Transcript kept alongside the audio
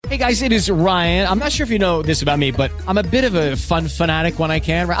Hey guys, it is Ryan. I'm not sure if you know this about me, but I'm a bit of a fun fanatic when I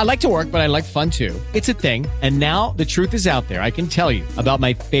can. I like to work, but I like fun too. It's a thing. And now the truth is out there. I can tell you about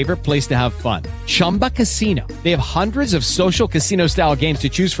my favorite place to have fun. Chumba Casino. They have hundreds of social casino style games to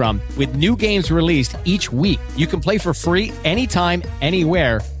choose from with new games released each week. You can play for free anytime,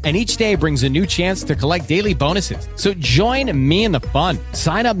 anywhere. And each day brings a new chance to collect daily bonuses. So join me in the fun.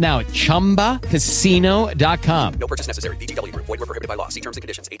 Sign up now at ChumbaCasino.com. No purchase necessary. VGW Group. Void where prohibited by law. See terms and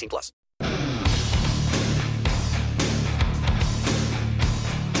conditions. 18+.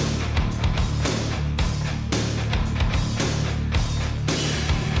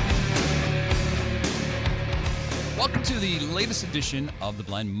 Welcome to the latest edition of The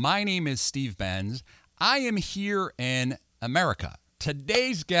Blend. My name is Steve Benz. I am here in America.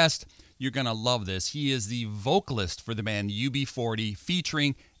 Today's guest, you're going to love this. He is the vocalist for the band UB40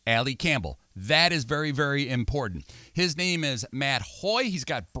 featuring Ali Campbell. That is very, very important. His name is Matt Hoy. He's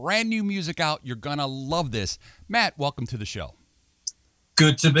got brand new music out. You're going to love this. Matt, welcome to the show.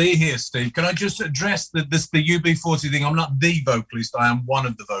 Good to be here, Steve. Can I just address the UB40 thing? I'm not the vocalist. I am one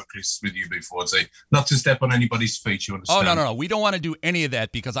of the vocalists with UB40. Not to step on anybody's feet, you understand? Oh, no. We don't want to do any of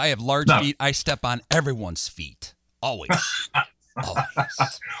that because I have large feet. I step on everyone's feet. Always. Always.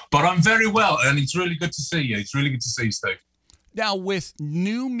 But I'm very well, and it's really good to see you. It's really good to see you, Steve. Now, with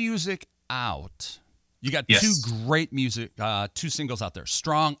new music out, you got two great music, two singles out there.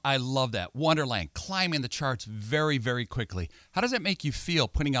 Strong, I love that. Wonderland, climbing the charts very, very quickly. How does that make you feel,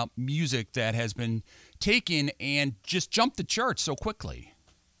 putting out music that has been taken and just jumped the charts so quickly?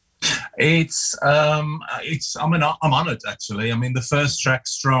 I'm honored, actually. I mean, the first track,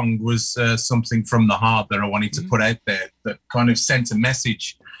 Strong, was something from the heart that I wanted to put out there that kind of sent a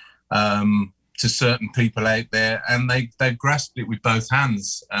message to certain people out there, and they've grasped it with both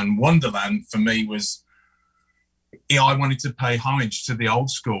hands. And Wonderland for me was, I wanted to pay homage to the old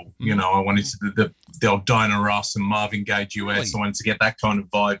school. You know, I wanted to the old Diana Ross and Marvin Gaye duets. I wanted to get that kind of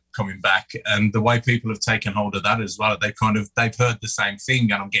vibe coming back, and the way people have taken hold of that as well, they've heard the same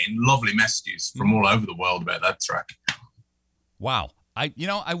thing, and I'm getting lovely messages from all over the world about that track. Wow. I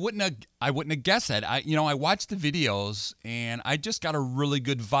wouldn't have guessed that. I watched the videos and I just got a really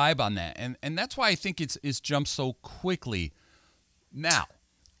good vibe on that. And that's why I think it's jumped so quickly. Now,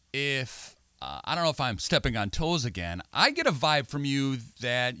 if I don't know if I'm stepping on toes again, I get a vibe from you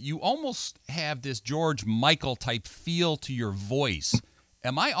that you almost have this George Michael type feel to your voice.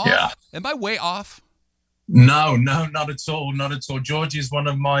 Am I off? Yeah. Am I way off? No, not at all. Not at all. George is one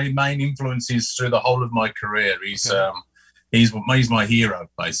of my main influences through the whole of my career. He's my hero,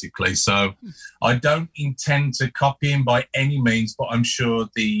 basically. So I don't intend to copy him by any means, but I'm sure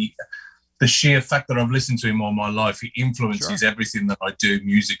the sheer fact that I've listened to him all my life, it influences everything that I do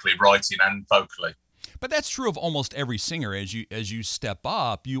musically, writing and vocally. But that's true of almost every singer. As you step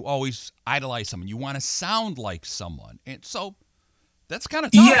up, you always idolize someone. You want to sound like someone. And so that's kind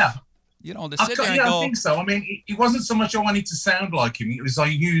of tough. Yeah. You know, to sit there and go... I think so. I mean, it wasn't so much I wanted to sound like him. It was I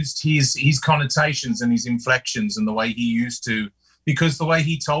used his connotations and his inflections and the way he used to, because the way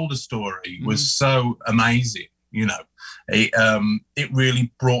he told a story was so amazing, you know. It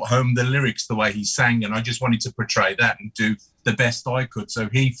really brought home the lyrics, the way he sang, and I just wanted to portray that and do the best I could. So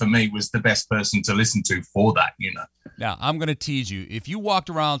he, for me, was the best person to listen to for that, you know. Now, I'm going to tease you. If you walked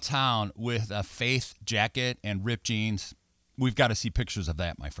around town with a Faith jacket and ripped jeans, we've got to see pictures of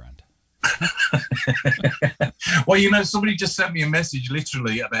that, my friend. Well, you know, somebody just sent me a message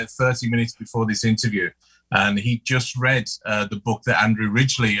literally about 30 minutes before this interview, and he just read the book that Andrew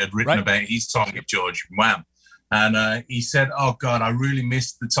Ridgeley had written about his time with George Wham. And he said, oh, God, I really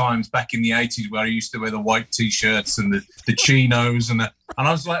missed the times back in the 80s where I used to wear the white T-shirts and the chinos. And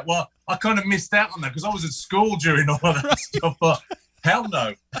I was like, well, I kind of missed out on that because I was at school during all of that stuff. But hell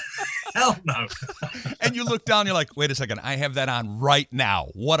no. Hell no. And you look down, you're like, wait a second, I have that on right now.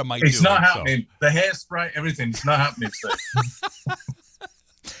 What am I doing? It's not happening. The hairspray, everything, it's not happening.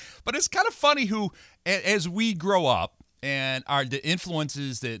 But it's kind of funny who, as we grow up, and the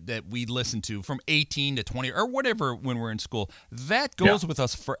influences that we listen to from 18 to 20 or whatever when we're in school, that goes with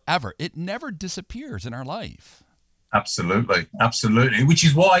us forever. It never disappears in our life. Absolutely. Absolutely. Which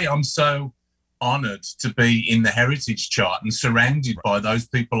is why I'm so honored to be in the Heritage chart and surrounded by those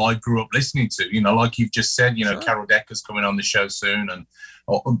people I grew up listening to. You know, like you've just said, you know, Carol Decker's coming on the show soon. And,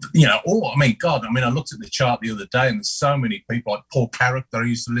 you know, I looked at the chart the other day and there's so many people like Paul Carrack that I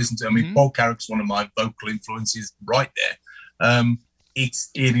used to listen to. I mean, Paul Carrack's one of my vocal influences right there. It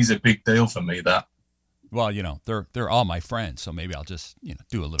is a big deal for me, that. Well, they're all my friends, so maybe I'll just,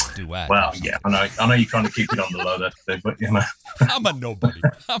 do a little duet. Well, yeah, I know you kind of keep it on the low there, but I'm a nobody.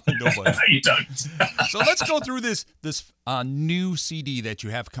 No, you don't. So let's go through this new CD that you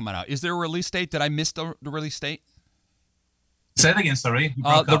have coming out. Is there a release date? Did I miss the release date? Say it again, sorry.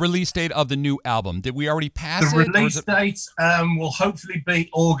 The release date of the new album. Did we already pass the release date will hopefully be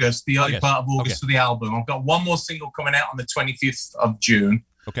August, the early part of August for the album. I've got one more single coming out on the 25th of June.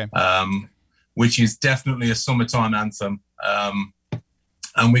 Okay. Which is definitely a summertime anthem.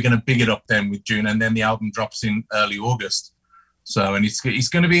 And we're going to big it up then with June, and then the album drops in early August. So, and it's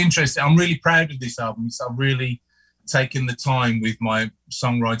going to be interesting. I'm really proud of this album. I've really taken the time with my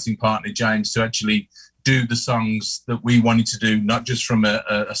songwriting partner, James, to actually do the songs that we wanted to do, not just from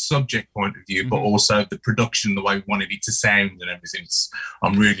a subject point of view, but also the production, the way we wanted it to sound and everything.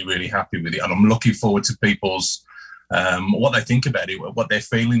 I'm really, really happy with it. And I'm looking forward to people's, what they think about it, what their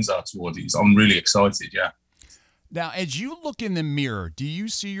feelings are towards it. I'm really excited, yeah. Now, as you look in the mirror, do you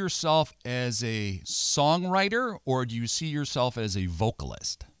see yourself as a songwriter or do you see yourself as a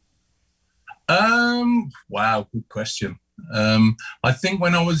vocalist? Wow, good question. I think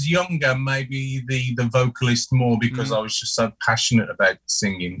when I was younger, maybe the vocalist more, because I was just so passionate about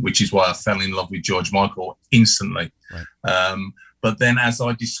singing, which is why I fell in love with George Michael instantly. Right. But then as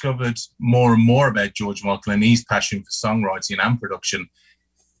I discovered more and more about George Michael and his passion for songwriting and production,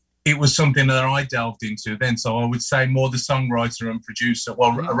 it was something that I delved into then. So I would say more the songwriter and producer,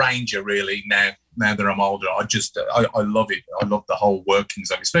 well, arranger really, now that I'm older. I love it. I love the whole workings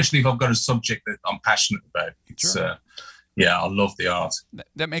of it, especially if I've got a subject that I'm passionate about. It's, yeah, I love the art.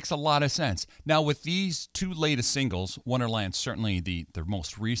 That makes a lot of sense. Now, with these two latest singles, Wonderland, certainly the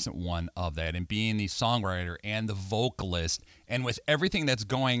most recent one of that, and being the songwriter and the vocalist, and with everything that's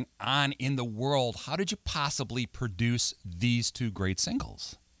going on in the world, how did you possibly produce these two great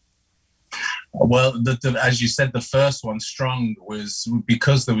singles? Well, as you said, the first one, Strong, was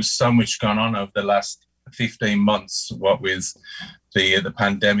because there was so much going on over the last 15 months, what with the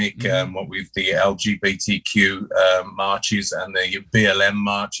pandemic, what with the LGBTQ marches and the BLM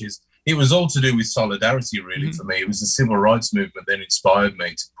marches. It was all to do with solidarity, really, for me. It was the civil rights movement that inspired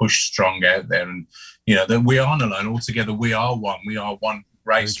me to push Strong out there. And, that we aren't alone. Altogether, we are one. We are one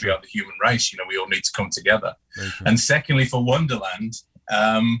race. We are the human race. We all need to come together. And secondly, for Wonderland,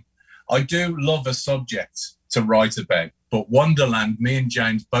 I do love a subject to write about, but Wonderland, me and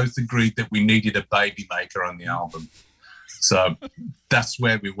James both agreed that we needed a baby maker on the album. So that's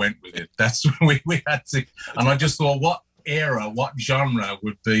where we went with it. That's where we had to. And I just thought, what genre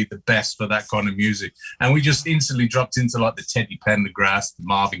would be the best for that kind of music? And we just instantly dropped into like the Teddy Pendergrass, the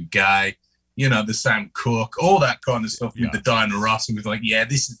Marvin Gaye, the Sam Cooke, all that kind of stuff with the Diana Ross. And we were like, yeah,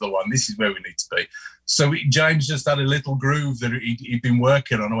 this is the one. This is where we need to be. So James just had a little groove that he'd been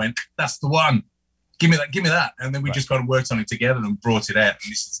working on. I went, that's the one. Give me that. And then we just kind of worked on it together and brought it out.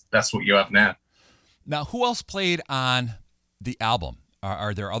 And that's what you have now. Now, who else played on the album?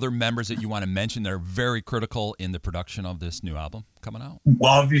 Are there other members that you want to mention that are very critical in the production of this new album coming out?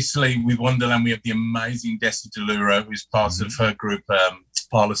 Well, obviously, with Wonderland, we have the amazing Desi DeLuro, who's part of her group,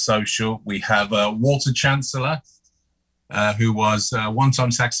 Parlour Social. We have Walter Chancellor, who was a one-time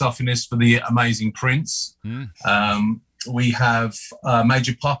saxophonist for the amazing Prince. We have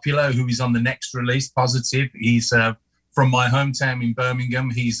Major Popular, who is on the next release, Positive. He's from my hometown in Birmingham.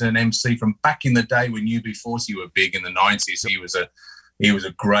 He's an MC from back in the day when UB40 were big in the 90s. He was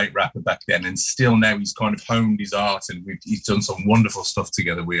a great rapper back then, and still now he's kind of honed his art, and he's done some wonderful stuff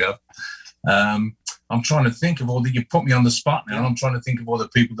together. We have. I'm trying to think of you put me on the spot now. I'm trying to think of all the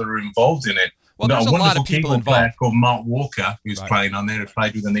people that are involved in it. Well, there's a lot of people involved. Player called Mark Walker, who's playing on there, who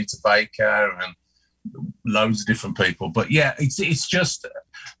played with Anita Baker and loads of different people. But yeah, it's just,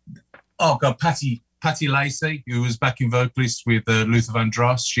 oh God, Patty Lacey, who was backing vocalist with Luther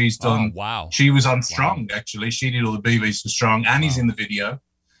Vandross. She's done. Oh, wow. She was on Strong, actually. She did all the BVs for Strong, and he's in the video.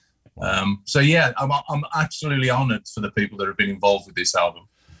 So yeah, I'm absolutely honoured for the people that have been involved with this album.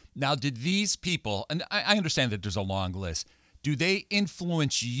 Now, did these people, and I understand that there's a long list, do they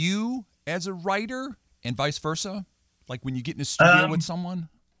influence you as a writer and vice versa? Like when you get in a studio with someone?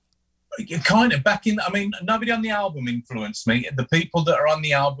 Kind of nobody on the album influenced me. The people that are on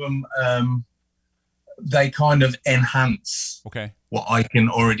the album, they kind of enhance what I can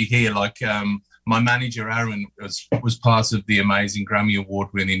already hear. Like my manager, Aaron, was part of the amazing Grammy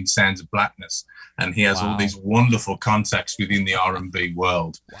Award-winning Sounds of Blackness, and he has all these wonderful contacts within the R&B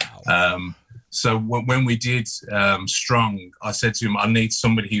world. Wow. So when we did Strong, I said to him, I need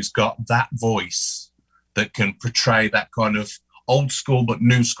somebody who's got that voice that can portray that kind of old school but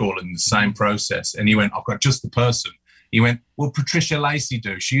new school in the same process. And he went, I've got just the person. He went, well, Patricia Lacey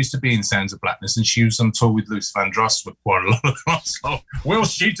do. She used to be in Sounds of Blackness, and she was on tour with Luther Vandross for quite a lot of them. So, will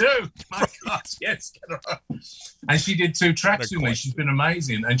she do? My God, yes, get her up. And she did 2 tracks with me. She's been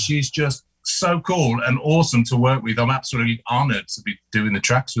amazing, and she's just so cool and awesome to work with. I'm absolutely honored to be doing the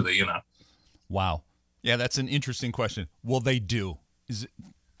tracks with her, you know. Wow. Yeah, that's an interesting question. Will they do?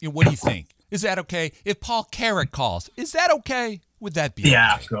 What do you think? Is that okay? If Paul Carrack calls, is that okay? Would that be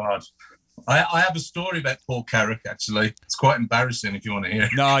Yeah, okay? God. I have a story about Paul Carrack, actually. It's quite embarrassing if you want to hear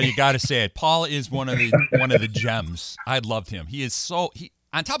it. No, you got to say it. Paul is one of the gems. I loved him. He is so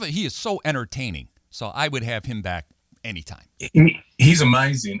on top of it, he is so entertaining. So I would have him back anytime. He's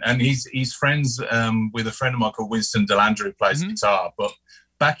amazing, and he's friends with a friend of mine called Winston Delandre, who plays guitar. But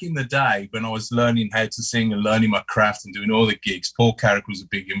back in the day, when I was learning how to sing and learning my craft and doing all the gigs, Paul Carrack was a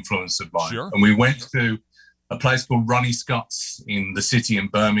big influence of mine. Sure. And we went to a place called Ronnie Scott's in the city in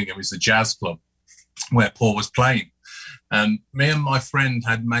Birmingham. It's a jazz club where Paul was playing. And me and my friend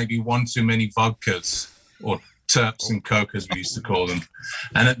had maybe one too many vodkas, or Terps and Coke, as we used to call them.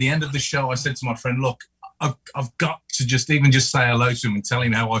 And at the end of the show, I said to my friend, look, I've got to just say hello to him and tell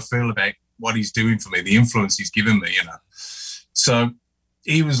him how I feel about what he's doing for me, the influence he's given me, you know. So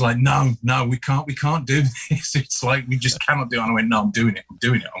he was like, no, we can't do this. It's like, we just cannot do it. And I went, no, I'm doing it,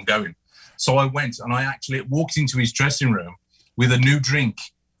 I'm going. So I went, and I actually walked into his dressing room with a new drink,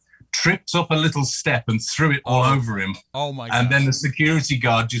 tripped up a little step and threw it all over him. Oh, my God. And then the security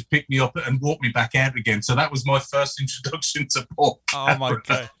guard just picked me up and walked me back out again. So that was my first introduction to Paul. Oh, my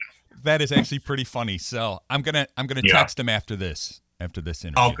God. That is actually pretty funny. So I'm gonna text him after this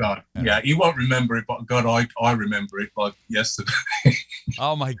interview. Oh, God. Yeah, you won't remember it, but God, I remember it like yesterday.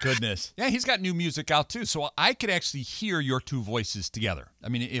 Oh, my goodness. Yeah, he's got new music out, too. So I could actually hear your 2 voices together. I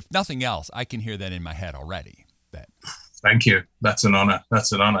mean, if nothing else, I can hear that in my head already. Thank you. That's an honor.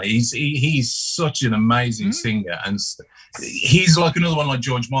 He's such an amazing singer, and he's like another one like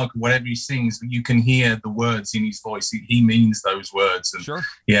George Michael. Whatever he sings, you can hear the words in his voice. He means those words. And sure.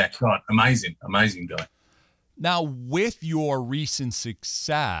 Yeah, God, amazing guy. Now, with your recent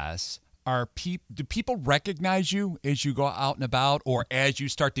success, do people recognize you as you go out and about, or as you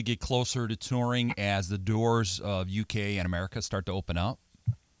start to get closer to touring, as the doors of UK and America start to open up?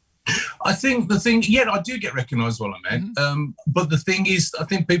 I think I do get recognised while I'm out. But the thing is, I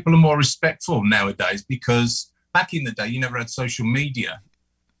think people are more respectful nowadays, because back in the day, you never had social media.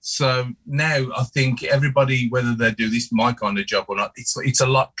 So now I think everybody, whether they do this my kind of job or not, it's a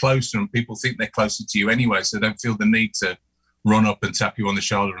lot closer, and people think they're closer to you anyway, so they don't feel the need to run up and tap you on the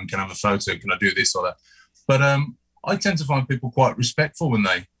shoulder and can I have a photo, can I do this or that. But I tend to find people quite respectful when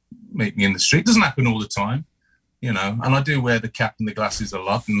they meet me in the street. It doesn't happen all the time, you know, and I do wear the cap and the glasses a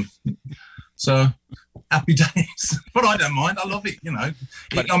lot, and so happy days. But I don't mind. I love it, you know.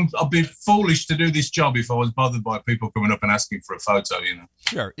 I'd be foolish to do this job if I was bothered by people coming up and asking for a photo, you know.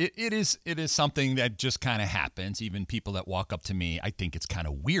 Sure. It is something that just kind of happens. Even people that walk up to me, I think it's kind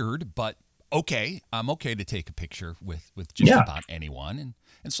of weird, but okay. I'm okay to take a picture with just about anyone.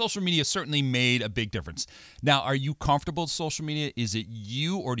 And social media certainly made a big difference. Now, are you comfortable with social media? Is it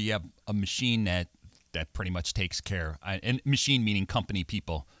you, or do you have a machine that pretty much takes care, and machine meaning company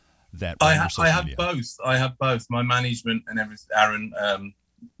people that run your social media? I have both. My management and everything, Aaron,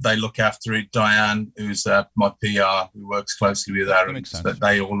 they look after it. Diane, who's my PR, who works closely with Aaron,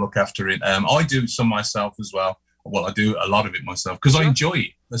 they all look after it. I do some myself as well. Well, I do a lot of it myself because I enjoy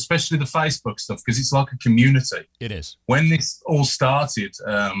it, especially the Facebook stuff, because it's like a community. It is. When this all started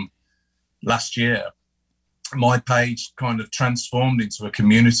last year, my page kind of transformed into a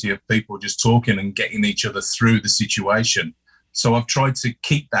community of people just talking and getting each other through the situation. So I've tried to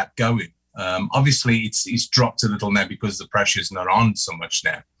keep that going. Obviously, it's dropped a little now because the pressure's not on so much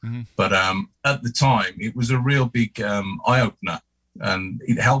now. Mm-hmm. But at the time, it was a real big eye-opener. And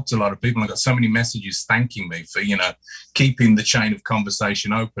it helped a lot of people. I got so many messages thanking me for, you know, keeping the chain of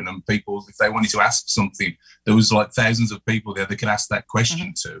conversation open, and people, if they wanted to ask something, there was like thousands of people there they could ask that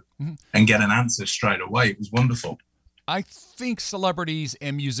question to and get an answer straight away. It was wonderful. I think celebrities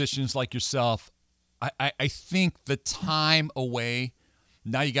and musicians like yourself, I think the time away,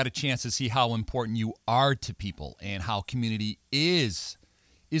 now you got a chance to see how important you are to people and how community is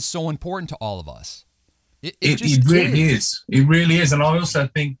so important to all of us. It really is. It really is. And I also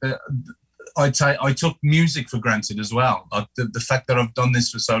think that I took music for granted as well. The fact that I've done this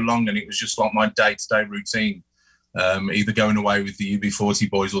for so long, and it was just like my day-to-day routine, either going away with the UB40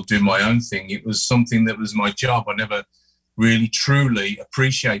 boys or doing my own thing. It was something that was my job. I never really truly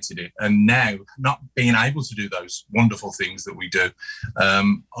appreciated it. And now, not being able to do those wonderful things that we do,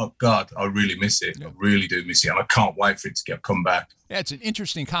 oh God, I really miss it. I really do miss it. And I can't wait for it to come back. Yeah, it's an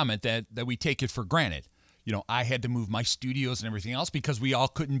interesting comment that we take it for granted. I had to move my studios and everything else because we all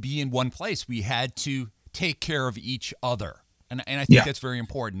couldn't be in one place. We had to take care of each other. And I think that's very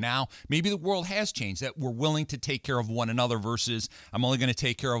important. Now, maybe the world has changed, that we're willing to take care of one another versus I'm only going to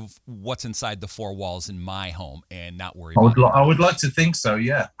take care of what's inside the four walls in my home and not worry about it. I would like to think so,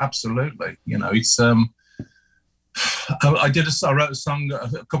 yeah, absolutely. It's I wrote a song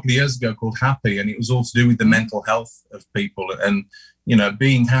a couple of years ago called Happy, and it was all to do with the mental health of people. And,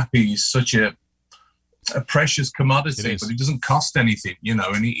 being happy is such a precious commodity, but it doesn't cost anything, and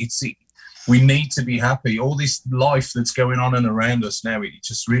we need to be happy. All this life that's going on and around us now, it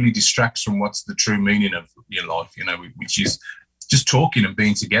just really distracts from what's the true meaning of your life, which is just talking and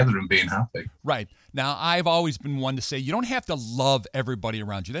being together and being happy. Right. Now, I've always been one to say you don't have to love everybody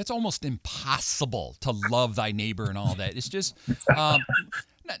around you. That's almost impossible to love thy neighbor and all that. It's just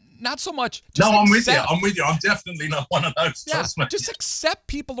not so much. I'm with you. I'm definitely not one of those. Yeah, just accept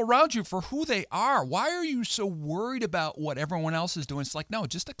people around you for who they are. Why are you so worried about what everyone else is doing? It's like, no,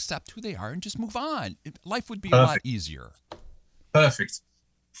 just accept who they are and just move on. Life would be a lot easier. Perfect.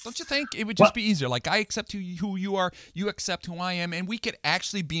 Don't you think it would just be easier? Like, I accept who you are, you accept who I am, and we could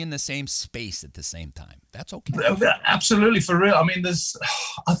actually be in the same space at the same time. That's okay. Absolutely, for real. I mean,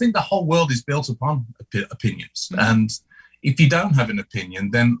 I think the whole world is built upon opinions. Mm-hmm. And if you don't have an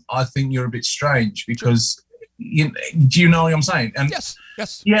opinion, then I think you're a bit strange because, do you know what I'm saying? And yes.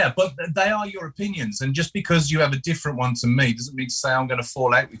 Yeah, but they are your opinions. And just because you have a different one to me doesn't mean to say I'm going to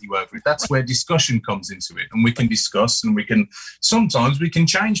fall out with you over it. That's where discussion comes into it. And we can discuss and sometimes we can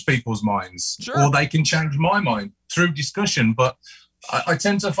change people's minds or they can change my mind through discussion. But I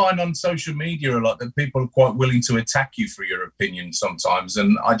tend to find on social media a lot that people are quite willing to attack you for your opinion sometimes.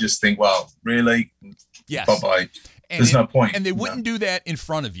 And I just think, well, really? Yes. Bye-bye. There's no point. And they wouldn't do that in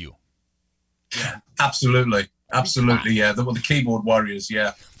front of you. Yeah. Absolutely. Yeah. The keyboard warriors,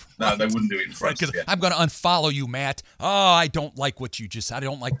 yeah. No, they wouldn't do it in front of you. I'm going to unfollow you, Matt. Oh, I don't like what you just said. I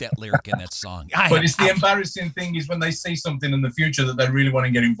don't like that lyric in that song. But it's the embarrassing thing is when they see something in the future that they really want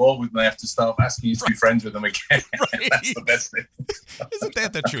to get involved with, they have to start asking you to be friends with them again. Right. That's the best thing. Isn't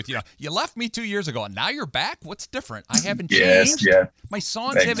that the truth? You left me 2 years ago, and now you're back? What's different? I haven't changed. Yeah. My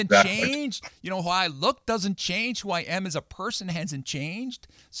songs haven't changed. How I look doesn't change. Who I am as a person hasn't changed.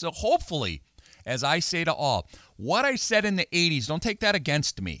 So hopefully, as I say to all, what I said in the 80s, don't take that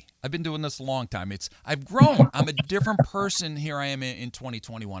against me. I've been doing this a long time. I've grown. I'm a different person. Here I am in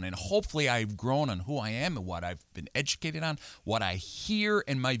 2021, and hopefully I've grown on who I am and what I've been educated on, what I hear,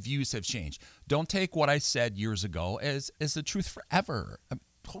 and my views have changed. Don't take what I said years ago as the truth forever.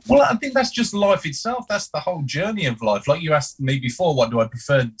 Well, I think that's just life itself. That's the whole journey of life. Like you asked me before, what do I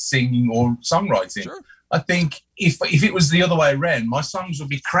prefer, singing or songwriting? Sure. I think if it was the other way around, my songs would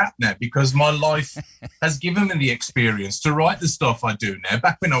be crap now because my life has given me the experience to write the stuff I do now.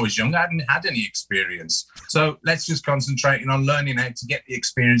 Back when I was young, I hadn't had any experience. So let's just concentrate on learning how to get the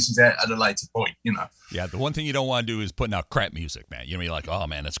experiences out at a later point, Yeah, the one thing you don't want to do is putting out crap music, man. You're like, oh,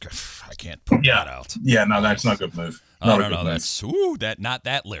 man, that's great. I can't put that out. Yeah, no, that's not a good move. No, that's not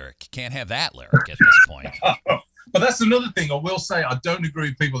that lyric. You can't have that lyric at this point. But that's another thing I will say. I don't agree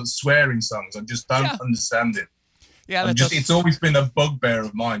with people that swear in songs. I just don't understand it. Yeah, it's always been a bugbear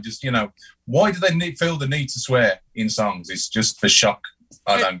of mine. Just, why do they feel the need to swear in songs? It's just for shock.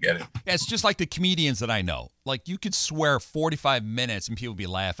 I don't get it. Yeah, it's just like the comedians that I know. Like, you could swear 45 minutes and people be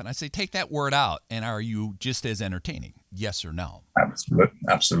laughing. I say, take that word out, and are you just as entertaining? Yes or no?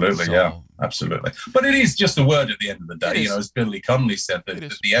 Absolutely, yeah, absolutely. But it is just a word at the end of the day. As Billy Connolly said, that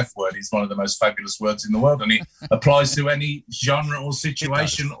the F word is one of the most fabulous words in the world, and it applies to any genre or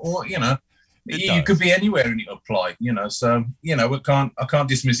situation, or you could be anywhere and it apply. So I can't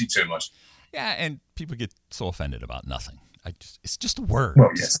dismiss it too much. Yeah, and people get so offended about nothing. It's just a word. Well,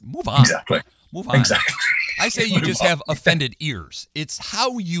 yes. Move on. Exactly. Move on. Exactly. I say you just have offended ears. It's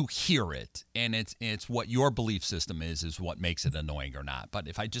how you hear it, and it's what your belief system is what makes it annoying or not. But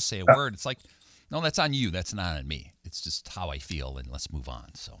if I just say a word, it's like, no, that's on you. That's not on me. It's just how I feel, and let's move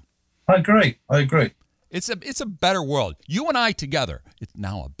on. So, I agree. It's a better world. You and I together. It's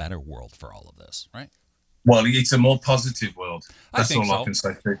now a better world for all of this, right? Well, it's a more positive world. That's I think all I can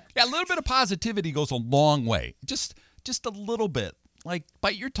say. Yeah, a little bit of positivity goes a long way. Just a little bit. Like,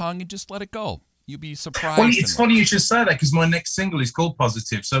 bite your tongue and just let it go. You'll be surprised. Well, it's funny you should say that because my next single is called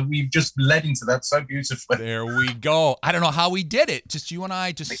Positive. So we've just led into that so beautifully. There we go. I don't know how we did it. Just you and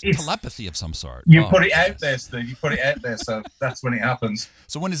I, telepathy of some sort. You put it out there, Steve. You put it out there. So that's when it happens.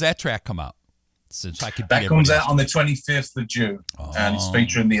 So when does that track come out? Since I could that comes out on the 25th of June. And it's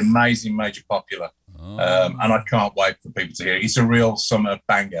featuring the amazing Major Popular. And I can't wait for people to hear it. It's a real summer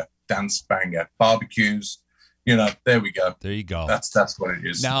banger, dance banger. Barbecues, there we go. There you go. That's what it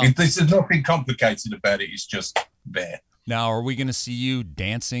is. Now, There's nothing complicated about it. It's just there. Now, are we going to see you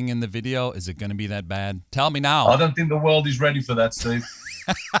dancing in the video? Is it going to be that bad? Tell me now. I don't think the world is ready for that, Steve.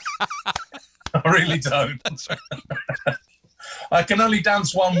 I really don't. That's right. I can only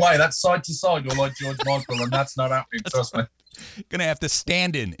dance one way. That's side to side, or like George Michael, and that's not happening. Trust me. Going to have to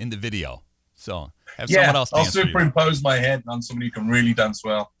stand in the video. So have someone else dance. I'll superimpose my head on somebody who can really dance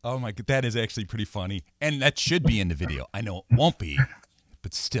well. Oh my God, that is actually pretty funny, and that should be in the video. I know it won't be,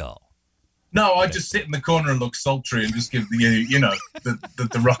 but still. No, I just sit in the corner and look sultry and just give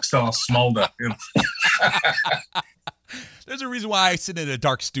the rock star smolder. There's a reason why I sit in a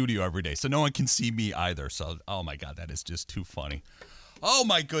dark studio every day, so no one can see me either. So, oh my God, that is just too funny. Oh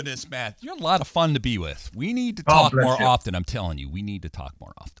my goodness, Matt, you're a lot of fun to be with. We need to talk more often. I'm telling you, we need to talk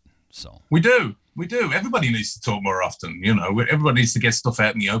more often. So we do. Everybody needs to talk more often. Everybody needs to get stuff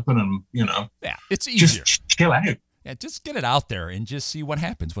out in the open, and yeah, it's easier. Just chill out. Yeah, just get it out there and just see what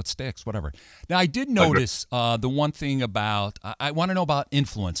happens, what sticks, whatever. Now, I did notice the one thing about, I want to know about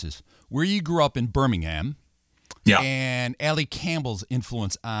influences. Where you grew up in Birmingham, and Ali Campbell's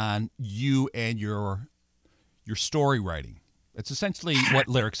influence on you and your story writing. It's essentially what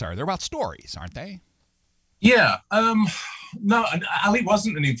lyrics are. They're about stories, aren't they? Yeah. No, Ali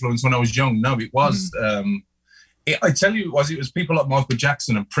wasn't an influence when I was young. No, it was. I tell you, it was people like Michael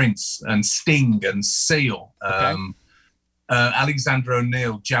Jackson and Prince and Sting and Seal, Alexander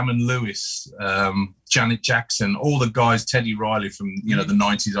O'Neill, Jammin' Lewis, Janet Jackson, all the guys, Teddy Riley from the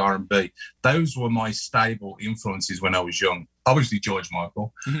 90s R&B. Those were my stable influences when I was young. Obviously, George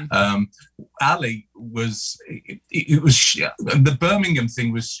Michael. Ali was. It was the Birmingham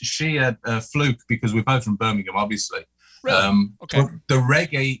thing was sheer fluke because we're both from Birmingham, obviously. Really? The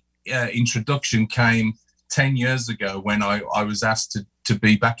reggae introduction came 10 years ago when I was asked to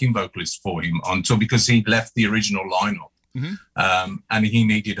be backing vocalist for him on tour because he'd left the original lineup. And he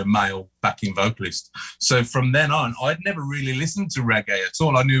needed a male backing vocalist. So from then on, I'd never really listened to reggae at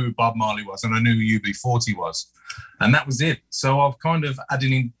all. I knew who Bob Marley was and I knew who UB40 was. And that was it. So I've kind of had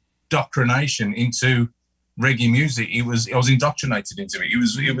an indoctrination into reggae music. I was indoctrinated into it.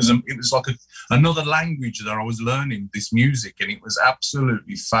 It was like another language that I was learning, this music, and it was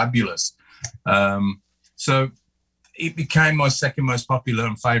absolutely fabulous. So it became my second most popular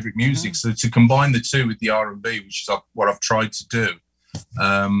and favourite music. So to combine the two with the R&B, which is what I've tried to do,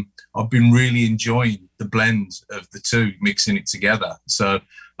 I've been really enjoying the blend of the two, mixing it together. So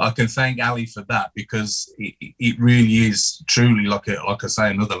I can thank Ali for that because it really is truly, like I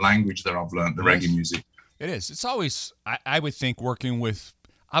say, another language that I've learned, the reggae music. It is. It's always, I would think, working with,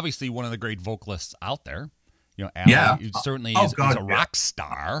 obviously, one of the great vocalists out there. Ali certainly is a rock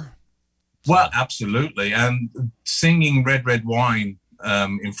star. Well, absolutely. And singing Red, Red Wine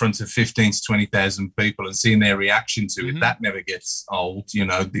in front of 15 to 20,000 people and seeing their reaction to it, that never gets old,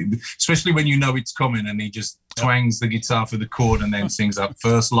 especially when it's coming and he just twangs the guitar for the chord and then sings that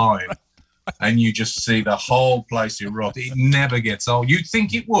first line and you just see the whole place erupt. It never gets old. You'd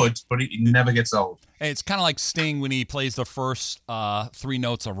think it would, but it never gets old. It's kind of like Sting when he plays the first 3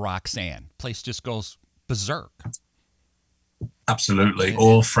 notes of Roxanne. Place just goes berserk. Absolutely,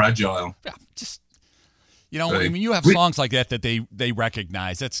 all fragile. Yeah, just when you have songs like that they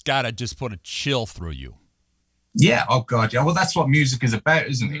recognize, that's got to just put a chill through you. Yeah, oh God, yeah. Well, that's what music is about,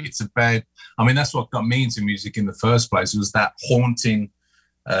 isn't it? It's about. I mean, that's what got me into music in the first place. It was that haunting.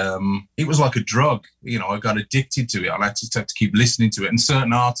 It was like a drug. I got addicted to it. I just had to keep listening to it. And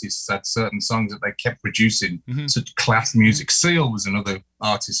certain artists had certain songs that they kept producing, such class music. Seal was another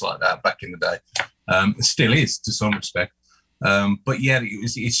artist like that back in the day. It still is to some respect. But yeah,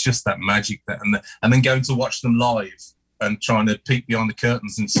 it's just that magic and then going to watch them live and trying to peek behind the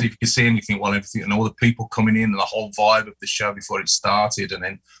curtains and see if you can see anything while everything and all the people coming in and the whole vibe of the show before it started and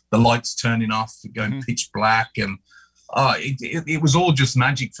then the lights turning off, going pitch black and it was all just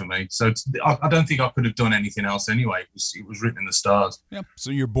magic for me. So I don't think I could have done anything else anyway. It was written in the stars. Yeah.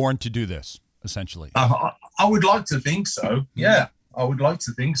 So you're born to do this, essentially. I would like to think so. Yeah, I would like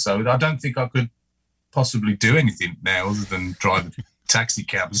to think so. I don't think I could possibly do anything now other than drive a taxi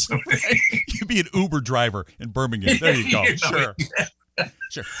cab or something. You'd be an Uber driver in Birmingham. There you go. Sure.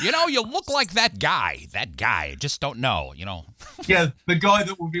 Sure. You look like that guy. That guy. Just don't know, Yeah, the guy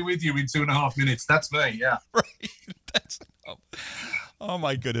that will be with you in 2.5 minutes. That's me, yeah. Right. Oh,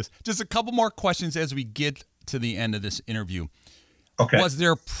 my goodness. Just a couple more questions as we get to the end of this interview. Okay. Was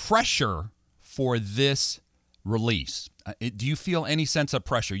there pressure for this release? Do you feel any sense of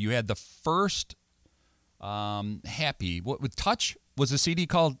pressure? You had the first... Happy. What with Touch? Was the CD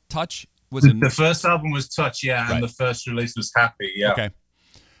called Touch? Was it the first album was Touch, yeah, and the first release was Happy, yeah. Okay.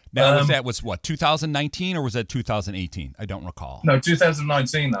 Now, was what, 2019 or was that 2018? I don't recall. No,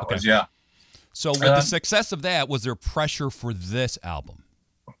 2019 that was, yeah. So with the success of that, was there pressure for this album?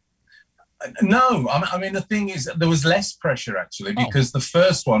 No, I mean, the thing is, there was less pressure, actually, because the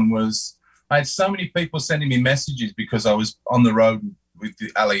first one was, I had so many people sending me messages because I was on the road with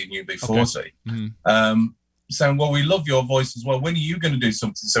Ali and UB40. Okay. Mm-hmm. Saying, well, we love your voice as well. When are you going to do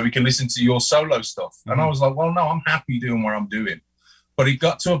something so we can listen to your solo stuff? Mm-hmm. And I was like, well, no, I'm happy doing what I'm doing. But it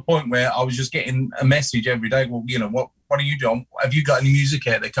got to a point where I was just getting a message every day. Well, you know, what are you doing? Have you got any music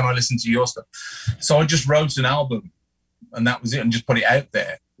out there? Can I listen to your stuff? So I just wrote an album and that was it, and just put it out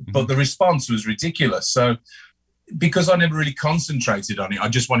there. Mm-hmm. But the response was ridiculous. So because I never really concentrated on it, I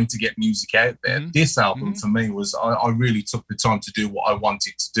just wanted to get music out there. Mm-hmm. This album for me was, I really took the time to do what I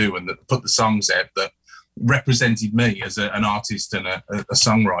wanted to do and put the songs out that represented me as an artist and a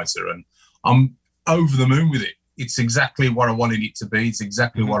songwriter, and I'm over the moon with it. It's exactly what I wanted it to be. It's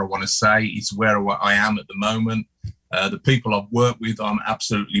exactly what I want to say. It's where I am at the moment. The people I've worked with, I'm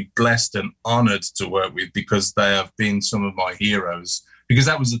absolutely blessed and honored to work with, because they have been some of my heroes. Because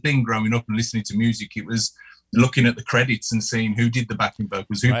that was the thing growing up and listening to music. It was looking at the credits and seeing who did the backing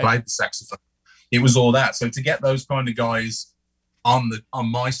vocals, who played the saxophone. It was all that. So to get those kind of guys on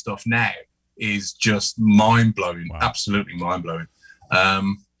my stuff now is just mind-blowing, absolutely mind-blowing.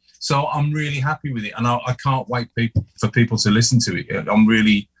 So I'm really happy with it, and I can't wait for people to listen to it. I'm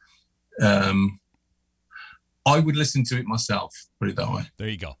really, I would listen to it myself, put it that way. There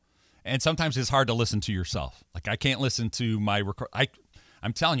you go. And sometimes it's hard to listen to yourself. Like, I can't listen to my record.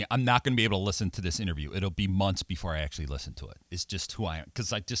 I'm telling you, I'm not going to be able to listen to this interview. It'll be months before I actually listen to it. It's just who I am,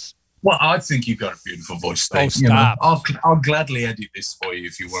 because I just... Well, I think you've got a beautiful voice, Steve. Oh, stop. You know, I'll gladly edit this for you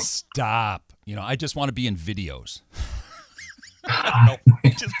if you want. Stop. You know, I just want to be in videos. I don't know.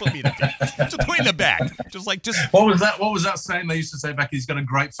 Just put me in the back. What was that saying they used to say back? He's got a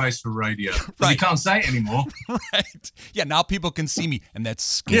great face for radio. But you can't say it anymore. Right. Yeah, now people can see me, and that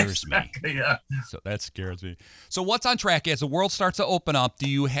scares me. Yeah. So that scares me. So what's on track as the world starts to open up? Do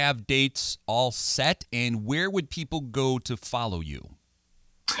you have dates all set, and where would people go to follow you?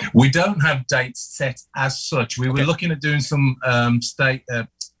 We don't have dates set as such. We were looking at doing some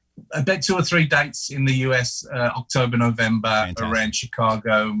about 2 or 3 dates in the US, October, November, fantastic, around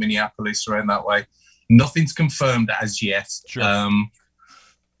Chicago, Minneapolis, around that way. Nothing's confirmed as yet. Sure.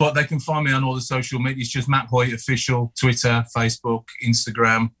 But they can find me on all the social media. It's just Matt Hoyt Official, Twitter, Facebook,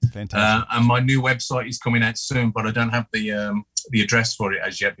 Instagram. Fantastic. And my new website is coming out soon, but I don't have the address for it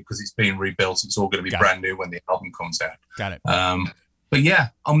as yet because it's being rebuilt. It's all going to be brand new when the album comes out. Got it. But yeah,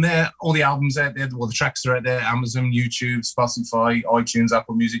 I'm there. All the albums out there. Well, the tracks are out there. Amazon, YouTube, Spotify, iTunes,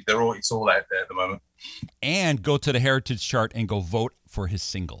 Apple Music. It's all out there at the moment. And go to the Heritage Chart and go vote for his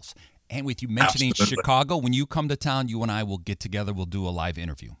singles. And with you mentioning Chicago, when you come to town, you and I will get together. We'll do a live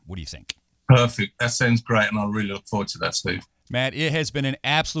interview. What do you think? Perfect. That sounds great, and I really look forward to that, Steve. Matt, it has been an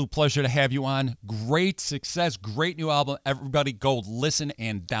absolute pleasure to have you on. Great success, great new album. Everybody go listen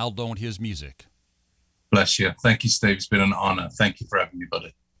and download his music. Bless you. Thank you, Steve. It's been an honor. Thank you for having me,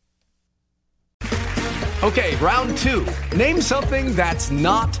 buddy. Okay, round 2. Name something that's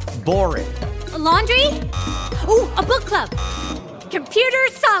not boring. A laundry? Ooh, a book club. Computer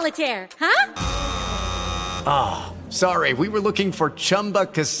solitaire, huh? Ah, sorry. We were looking for Chumba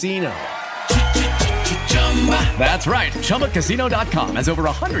Casino. That's right. ChumbaCasino.com has over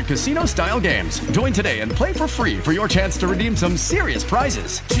 100 casino-style games. Join today and play for free for your chance to redeem some serious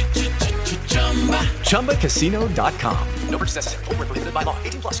prizes. ChumbaCasino.com. No purchase necessary. Void where prohibited by law.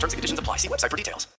 18+. Terms and conditions apply. See website for details.